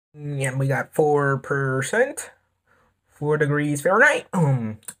And we got 4%, 4 degrees Fahrenheit.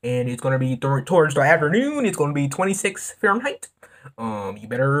 And it's gonna be towards the afternoon. It's gonna be 26 Fahrenheit. You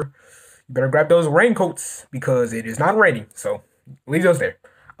better grab those raincoats because it is not raining. So leave those there.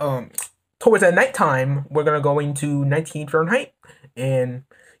 Towards the nighttime, we're gonna go into 19 Fahrenheit, and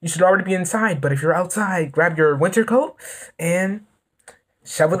you should already be inside. But if you're outside, grab your winter coat and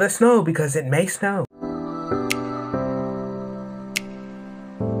shovel the snow because it may snow.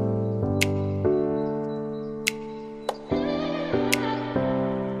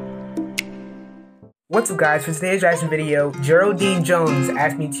 What's up, guys? For today's reaction video, Geraldine Jones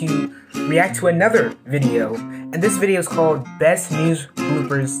asked me to react to another video, and this video is called Best News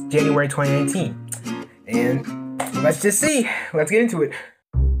Bloopers January 2019. And let's just see. Let's get into it.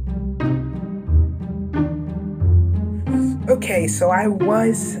 Okay, so I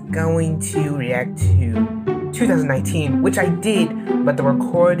was going to react to 2019, which I did, but the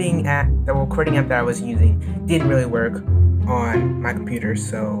recording app that I was using didn't really work on my computer,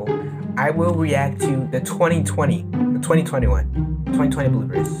 so I will react to the 2020 bloopers.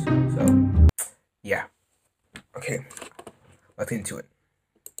 So, yeah. Okay, let's get into it.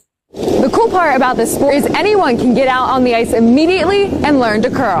 The cool part about this sport is anyone can get out on the ice immediately and learn to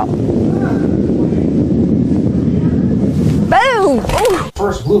curl. Boom! Ooh.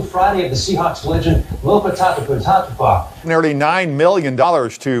 First Blue Friday of the Seahawks legend, Lopatapatapapa. Nearly $9 million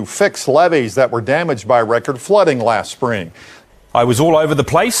to fix levees that were damaged by record flooding last spring. I was all over the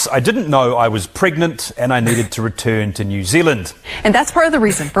place. I didn't know I was pregnant and I needed to return to New Zealand. And that's part of the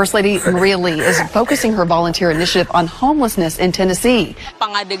reason First Lady Maria Lee is focusing her volunteer initiative on homelessness in Tennessee.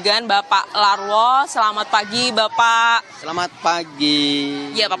 Pengadegan Bapak Larwo, selamat pagi Bapak. Selamat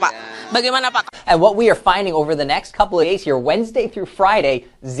pagi. Ya Bapak. Bagaimana Pak? And what we are finding over the next couple of days here, Wednesday through Friday,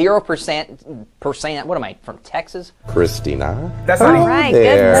 0%. What am I, from Texas? Christina. That's all right.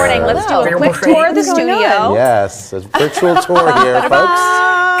 Good morning. Let's do a quick tour of the studio. Yes, a virtual tour here, folks.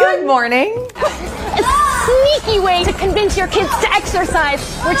 Good morning. A sneaky way to convince your kids to exercise.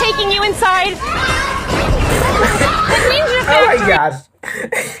 We're taking you inside. Oh my gosh.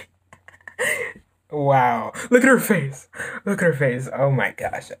 Wow. Look at her face. Look at her face. Oh my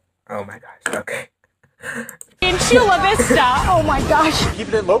gosh. Oh my gosh. Okay. In Chula Vista. Oh my gosh.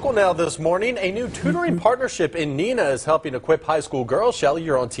 Keeping it local now this morning, a new tutoring partnership in Nina is helping equip high school girls, Shelly,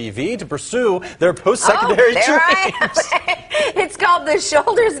 you're on TV, to pursue their post-secondary dreams. It's called the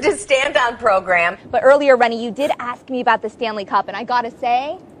Shoulders to Stand On program. But earlier, Rennie, you did ask me about the Stanley Cup, and I gotta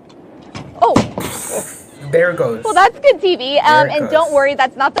say, there it goes. Well, that's good TV. And don't worry,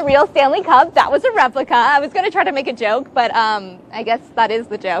 that's not the real Stanley Cup. That was a replica. I was going to try to make a joke, but I guess that is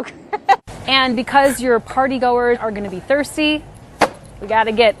the joke. And because your party goers are going to be thirsty, we got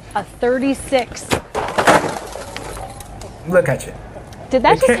to get a 36. Look at you. Did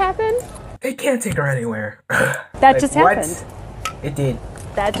that just happen? They can't take her anywhere. That just happened. It did.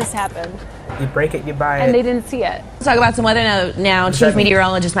 That just happened. You break it, you buy it. And they didn't see it. Let's talk about some weather now. Chief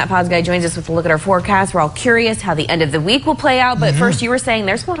Meteorologist Matt Posguy joins us with a look at our forecast. We're all curious how the end of the week will play out. But first, you were saying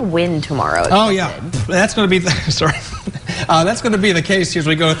there's a lot of wind tomorrow. Oh, yeah. That's going to be, sorry. That's going to be the case as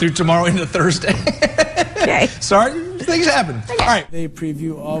we go through tomorrow into Thursday. Okay. Sorry, things happen. All right. A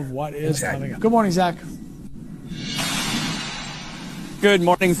preview of what is coming up. Good morning, Zach. Good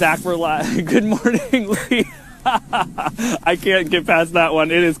morning, Zach. We're live. Good morning, Lee. I can't get past that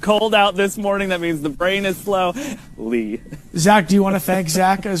one. It is cold out this morning. That means the brain is slow. Lee. Zach, do you want to thank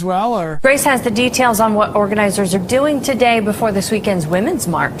Zach as well? Or Grace has the details on what organizers are doing today before this weekend's Women's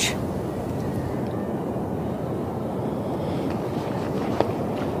March.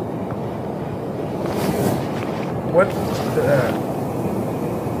 What the...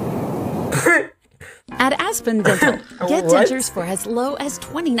 At Aspen Dental, get dentures for as low as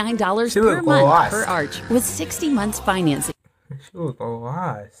 $29 per month per arch with 60 months financing. She was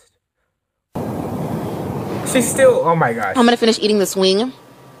lost. She's still, oh my gosh. I'm going to finish eating this wing.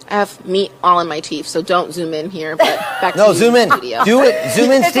 I have meat all in my teeth, so don't zoom in here. But back to zoom in. Video. Do it.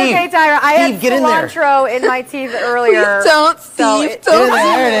 Zoom in, Steve. It's okay, Tyra. I had Steve, get in there. cilantro in my teeth earlier. Don't, Steve. Don't.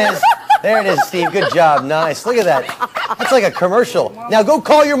 There it is. There it is, Steve. Good job. Nice. Look at that. That's like a commercial. Now go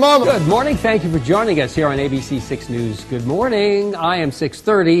call your mom. Good morning. Thank you for joining us here on ABC 6 News. Good morning. I am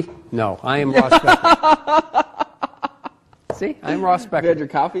 6:30. No, I am Ross Becker. See, I'm Ross Becker. You had your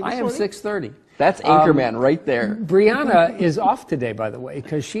coffee this I am morning? 6:30. That's Anchorman right there. Brianna is off today, by the way,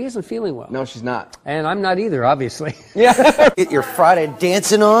 because she isn't feeling well. No, she's not. And I'm not either, obviously. Yeah. Get your Friday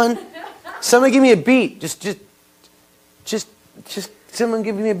dancing on. Somebody give me a beat. Just someone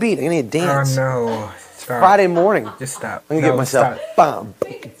give me a beat. I need a dance. Oh no. Stop. Friday morning. Just stop. I'm gonna get myself. Oh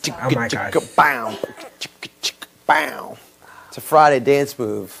my gosh. Bow. It's a Friday dance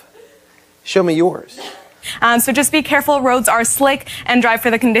move. Show me yours. So just be careful. Roads are slick and drive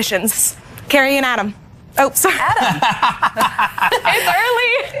for the conditions. Carrie and Adam. Oh, sorry. Adam. It's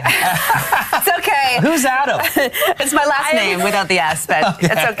early. It's okay. Who's Adam? It's my last name without the S, but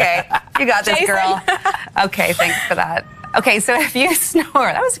it's okay. You got this, Jason. girl. Okay, thanks for that. Okay, so if you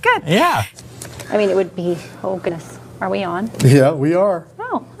snore, that was good. Yeah. I mean, it would be, oh goodness, are we on? Yeah, we are.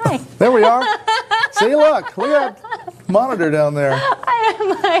 Oh, hi. There we are. See, look at that monitor down there. I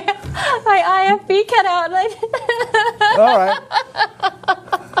have my IFB cut out. All right.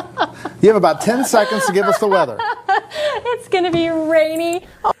 You have about 10 seconds to give us the weather. It's going to be rainy.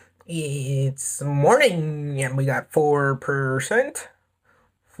 It's morning, and we got 4%,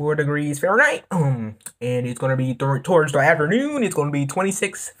 4 degrees Fahrenheit. And it's going to be towards the afternoon. It's going to be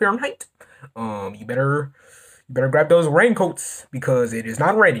 26 Fahrenheit. You better grab those raincoats because it is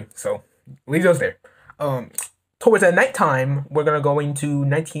not raining. So leave those there. Towards the nighttime, we're going to go into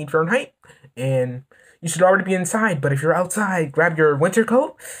 19 Fahrenheit, and you should already be inside, but if you're outside, grab your winter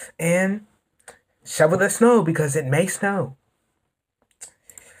coat and shovel the snow because it may snow.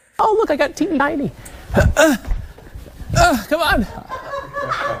 Oh, look, I got teeny tiny. Come on.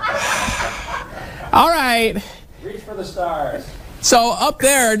 All right. Reach for the stars. So up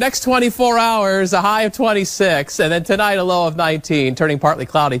there, next 24 hours, a high of 26, and then tonight a low of 19, turning partly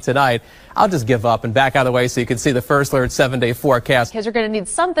cloudy tonight. I'll just give up and back out of the way so you can see the First Alert 7-day forecast. Kids are going to need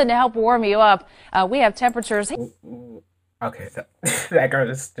something to help warm you up. We have temperatures. Okay, so that girl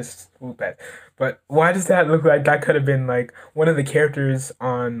just swooped that. But why does that look like that could have been like one of the characters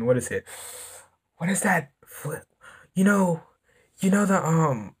on, what is it? What is that? You know the,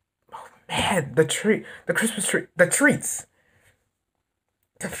 oh man, the tree, the Christmas tree, the treats.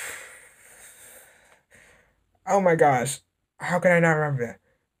 Oh my gosh. How can I not remember that?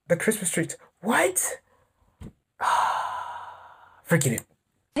 The Christmas treats. What? Forget it.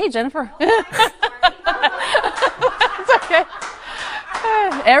 Hey, Jennifer. It's okay.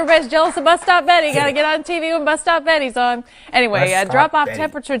 Everybody's jealous of Bus Stop Betty. Got to get on TV when Bus Stop Betty's on. Anyway, drop-off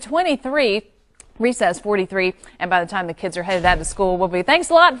temperature 23. Recess 43. And by the time the kids are headed out to school, we'll be, thanks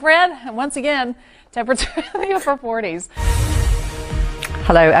a lot, Fred. And once again, temperature in the upper 40s.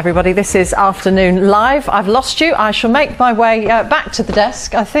 Hello everybody, this is Afternoon Live. I've lost you. I shall make my way back to the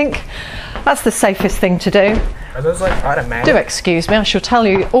desk. I think that's the safest thing to do. Are those like automatic? Do excuse me, I shall tell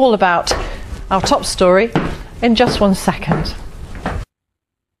you all about our top story in just 1 second.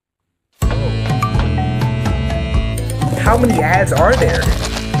 How many ads are there?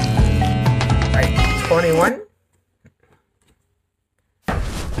 Like 21?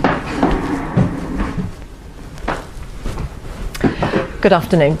 Good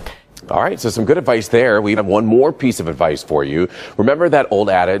afternoon. All right, so some good advice there. We have one more piece of advice for you. Remember that old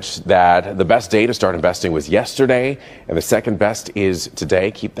adage that the best day to start investing was yesterday and the second best is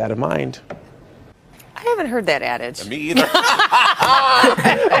today? Keep that in mind. I haven't heard that adage. Me either. I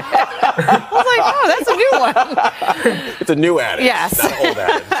was like, oh, that's a new one. It's a new adage. Yes. Not an old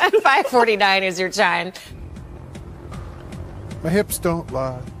adage. 5:49 is your chime. My hips don't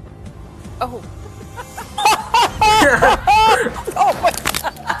lie. Oh. Oh my.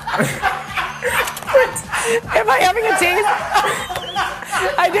 Am I having a tease?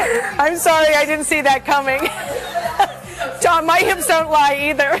 I'm sorry, I didn't see that coming. John, my hips don't lie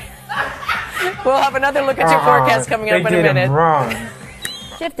either. We'll have another look at your forecast coming up in a minute. Wrong.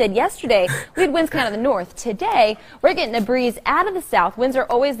 Shifted yesterday. We had winds kind of the north. Today, we're getting a breeze out of the south. Winds are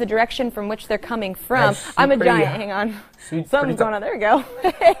always the direction from which they're coming from. I'm a giant. Hang on. Something's going on. There we go.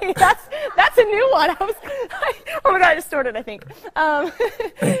 Hey, that's a new one. Oh my God, I just snorted, I think. Oh,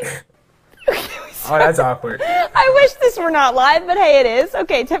 that's awkward. I wish this were not live, but hey, it is.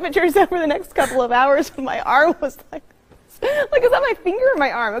 Okay, temperatures over the next couple of hours. My arm was like, is that my finger or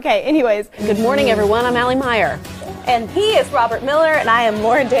my arm? Okay, anyways. Good morning, everyone. I'm Allie Meyer. And he is Robert Miller, and I am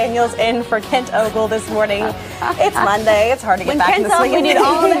Lauren Daniels in for Kent Ogle this morning. It's Monday. It's hard to get back in the swing. We need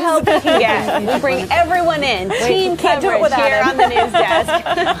all the help we can get. We bring everyone in. Team coverage here on the news desk.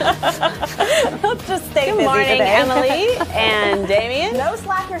 He'll just stay Good busy morning, today. Emily and Damien. No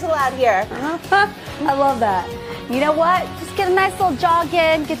slackers allowed here. I love that. You know what? Just get a nice little jog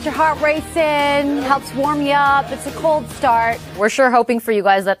in, get your heart racing, helps warm you up. It's a cold start. We're sure hoping for you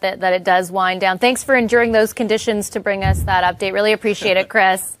guys that it does wind down. Thanks for enduring those conditions to bring us that update. Really appreciate it,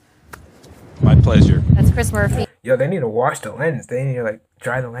 Chris. My pleasure. That's Chris Murphy. Yo, they need to wash the lens. They need to like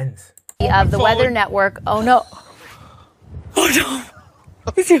dry the lens. Of the Weather Network. Oh no. Oh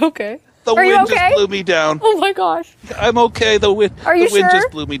no. Is he okay? The Are you wind okay? just blew me down. Oh my gosh. I'm okay. The wind sure? just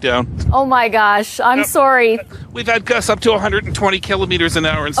blew me down. Oh my gosh. I'm sorry. We've had gusts up to 120 kilometers an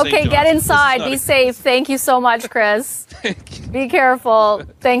hour in St. Okay, John. get inside. This Be is safe. Thank you so much, Chris. Be careful.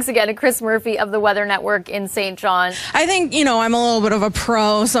 Thanks again to Chris Murphy of the Weather Network in St. John. I think, you know, I'm a little bit of a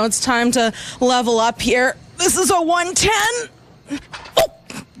pro, so it's time to level up here. This is a 110.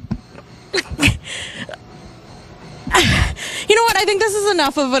 You know what? I think this is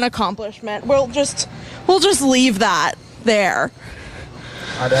enough of an accomplishment. We'll just leave that there.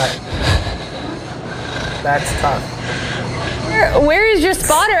 That's tough. Where is your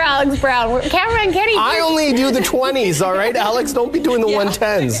spotter, Alex Brown? Cameraman Kenny. I only do the 20s, all right, Alex? Don't be doing the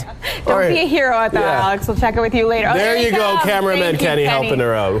 110s. Don't be a hero at that, Alex. We'll check it with you later. There you go, cameraman Kenny helping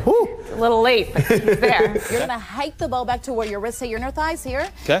her out. Woo. A little late, but he's there. You're going to hike the bow back to where your wrists hit your inner thighs here,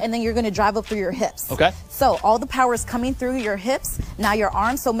 okay. And then you're going to drive up through your hips. Okay. So all the power is coming through your hips, now your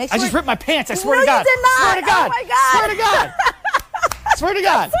arms, so make sure... I just ripped my pants, I swear no, to God. You did not. Swear to God. Oh my God. Swear to God. Swear to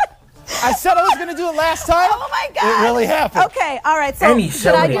God. I said I was going to do it last time. Oh my God. It really happened. Okay, all right, so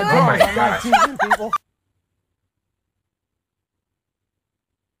should I do it? Oh my God.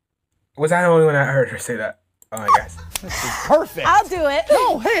 Was I the only one that heard her say that? Oh my gosh. This is perfect. I'll do it.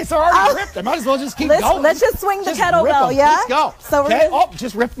 No, hey, it's already ripped. I might as well just keep going. Let's just swing the Just kettlebell, rip 'em. yeah? Let's go. So okay? we're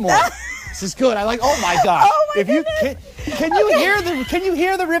Just rip more. This is good. I like. Oh my God. Oh my Can you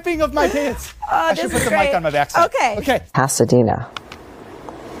hear the ripping of my pants? I should put the mic on my backside. Okay. Okay. Pasadena.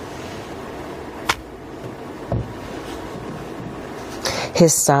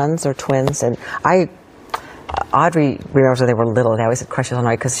 His sons are twins, and Audrey remembers when they were little. They always had crushes on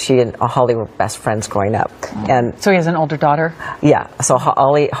Audrey because she and Holly were best friends growing up. And so he has an older daughter? Yeah. So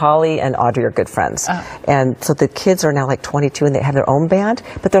Holly and Audrey are good friends. And so the kids are now like 22 and they have their own band,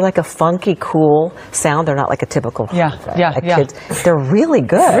 but they're like a funky, cool sound. They're not like a typical kids. They're really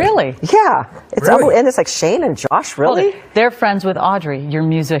good. Really? Yeah. It's really? And it's like Shane and Josh, really? They're friends with Audrey, your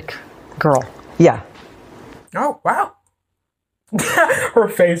music girl. Yeah. Oh, wow. her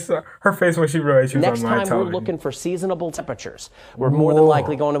face when she realized she was Next on my time television. we're looking for seasonable temperatures. We're more than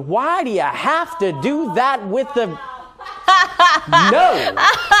likely going to, why do you have to do that with the... No.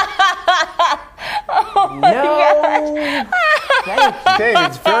 Oh no. Dave,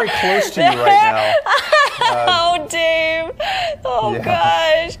 it's very close to you right now. Oh, Dave. Oh,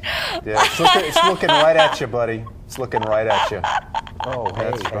 gosh. Yeah, it's looking right at you, buddy. It's looking right at you. Oh,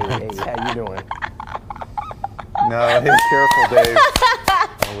 that's right. Hey, how you doing? No, hey, careful, Dave.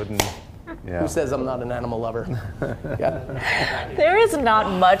 I wouldn't. Yeah. Who says I'm not an animal lover? Yeah. There is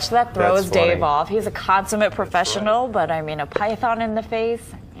not much that throws That's funny. Dave off. He's a consummate professional, but I mean, a python in the face.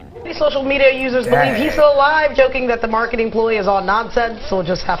 Many social media users believe he's still alive, joking that the marketing ploy is all nonsense, so we'll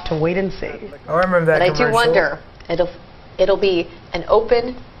just have to wait and see. I remember that But I commercial. do wonder, it'll be an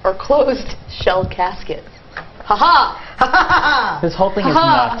open or closed shell casket. Ha ha! Ha ha ha! This whole thing is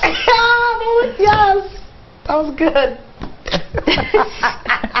nuts. Yes! That was good.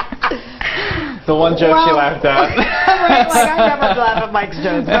 The one joke she laughed at. Right, like I never laugh at Mike's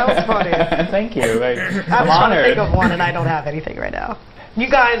jokes. That was funny. Thank you. I'm trying honored. to think of one and I don't have anything right now. You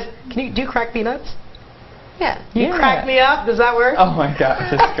guys, do you crack peanuts? Yeah. You crack me up? Does that work? Oh my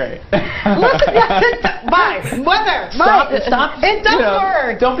gosh, that's great. Listen, bye. Weather. Stop. It does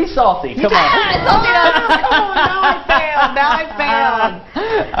work. Don't be salty. Come on. Come on. Now I failed.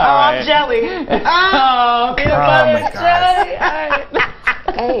 All right. I'm jelly. Peanut butter jelly.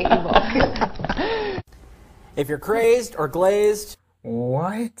 Hey. If you're crazed or glazed.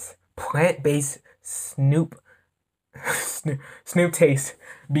 What? Plant-based Snoop taste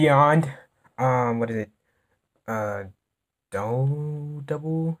beyond what is it?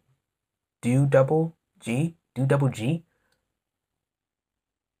 Do double G?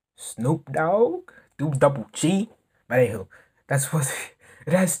 Snoop Dogg? Do double G? But anywho, that's what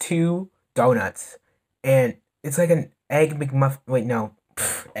it has 2 donuts. And it's like an egg McMuffin. Wait, no.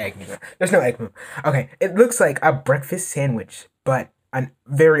 Egg McMuffin. There's no egg McMuffin. Okay, it looks like a breakfast sandwich, but a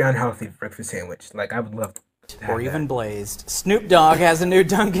very unhealthy breakfast sandwich. Like, I would love to Or even blazed. Snoop Dogg has a new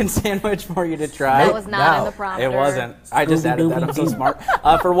Dunkin' sandwich for you to try. That was not in the prompter. It wasn't. I just added that. I'm so smart.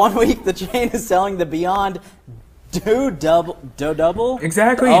 For 1 week, the chain is selling the Beyond double.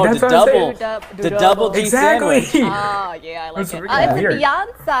 Exactly. Oh, that's what I'm saying. the double G exactly. sandwich. Oh, yeah, I like it. Really It's weird. a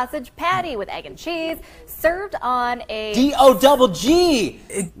Beyond sausage patty with egg and cheese, served on a... D-O-double-G.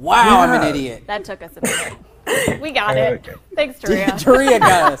 Wow, I'm an idiot. That took us a minute. We got it. Okay. Thanks, Taria. Taria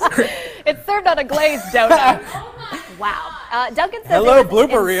got us. It's served on a glazed donut. Wow. Dunkin' says Hello, it was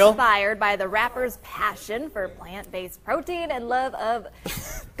blooper reel. inspired by the rapper's passion for plant-based protein and love of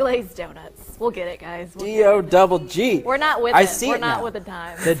glazed donuts. We'll get it, guys. D-O-double-G. We're not with I it. see We're it not now. with the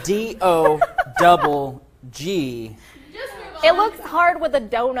time. The D-O-double-G. It looks hard with a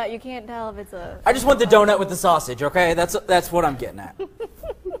donut. You can't tell if it's a... I just want the donut with the sausage, okay? That's what I'm getting at.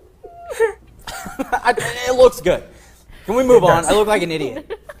 It looks good. Can we move on? I look like an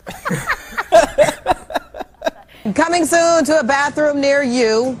idiot. Coming soon to a bathroom near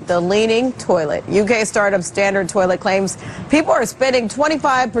you, the leaning toilet. UK startup Standard Toilet claims people are spending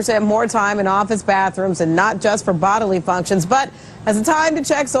 25% more time in office bathrooms, and not just for bodily functions, but as a time to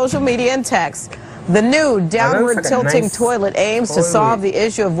check social media and text. The new downward tilting toilet aims to solve the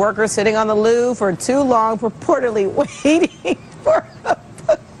issue of workers sitting on the loo for too long, purportedly waiting for a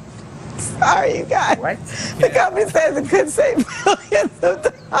Sorry, you guys. What? The company says it could save millions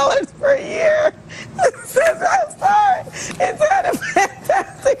of dollars per year. It says, I'm sorry. It's had a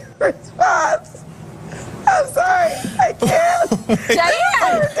fantastic response. I'm sorry. I can't.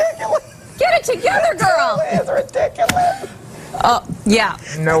 Diane! It's ridiculous. Get it together, girl. It's ridiculous. Oh, yeah.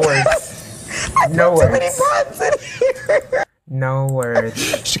 No words. No words. Too many puns in here. No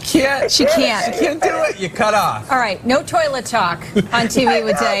words. She can't. She can't do it. You cut off. All right, no toilet talk on TV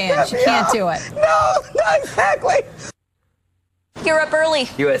with Diane. She can't do it. No, not exactly. You're up early.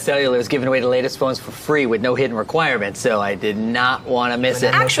 U.S. Cellular is giving away the latest phones for free with no hidden requirements, so I did not want to miss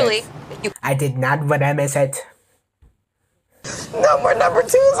it. Actually, I did not want to miss it. No more number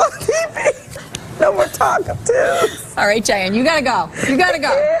twos on TV. No more talk of twos. All right, Diane, you gotta go. You gotta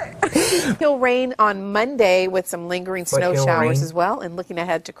go. It'll rain on Monday with some lingering snow showers as well. And looking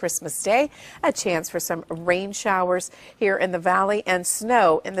ahead to Christmas Day, a chance for some rain showers here in the valley and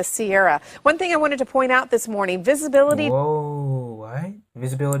snow in the Sierra. One thing I wanted to point out this morning, visibility. Whoa, what?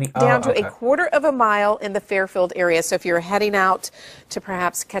 Visibility Down to a quarter of a mile in the Fairfield area. So if you're heading out to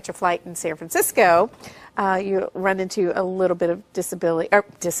perhaps catch a flight in San Francisco, you run into a little bit of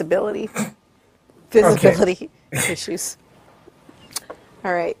visibility issues.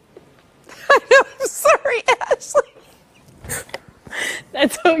 All right. I know, I'm sorry, Ashley.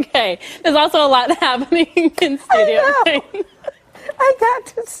 That's okay. There's also a lot happening in studio. I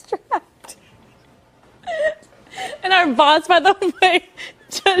got distracted. And our boss, by the way,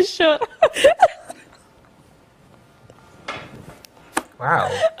 just showed up. Wow.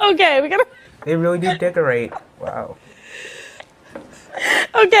 Okay, we gotta. They really do decorate. Wow.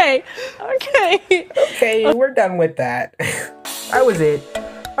 Okay. Okay, we're done with that. That was it.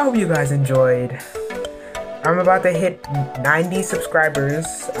 I hope you guys enjoyed. I'm about to hit 90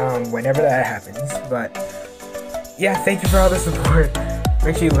 subscribers whenever that happens. But yeah, thank you for all the support.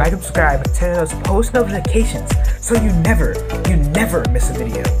 Make sure you like and subscribe, turn on those post notifications so you never miss a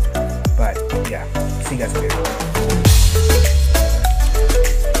video. But yeah, see you guys later.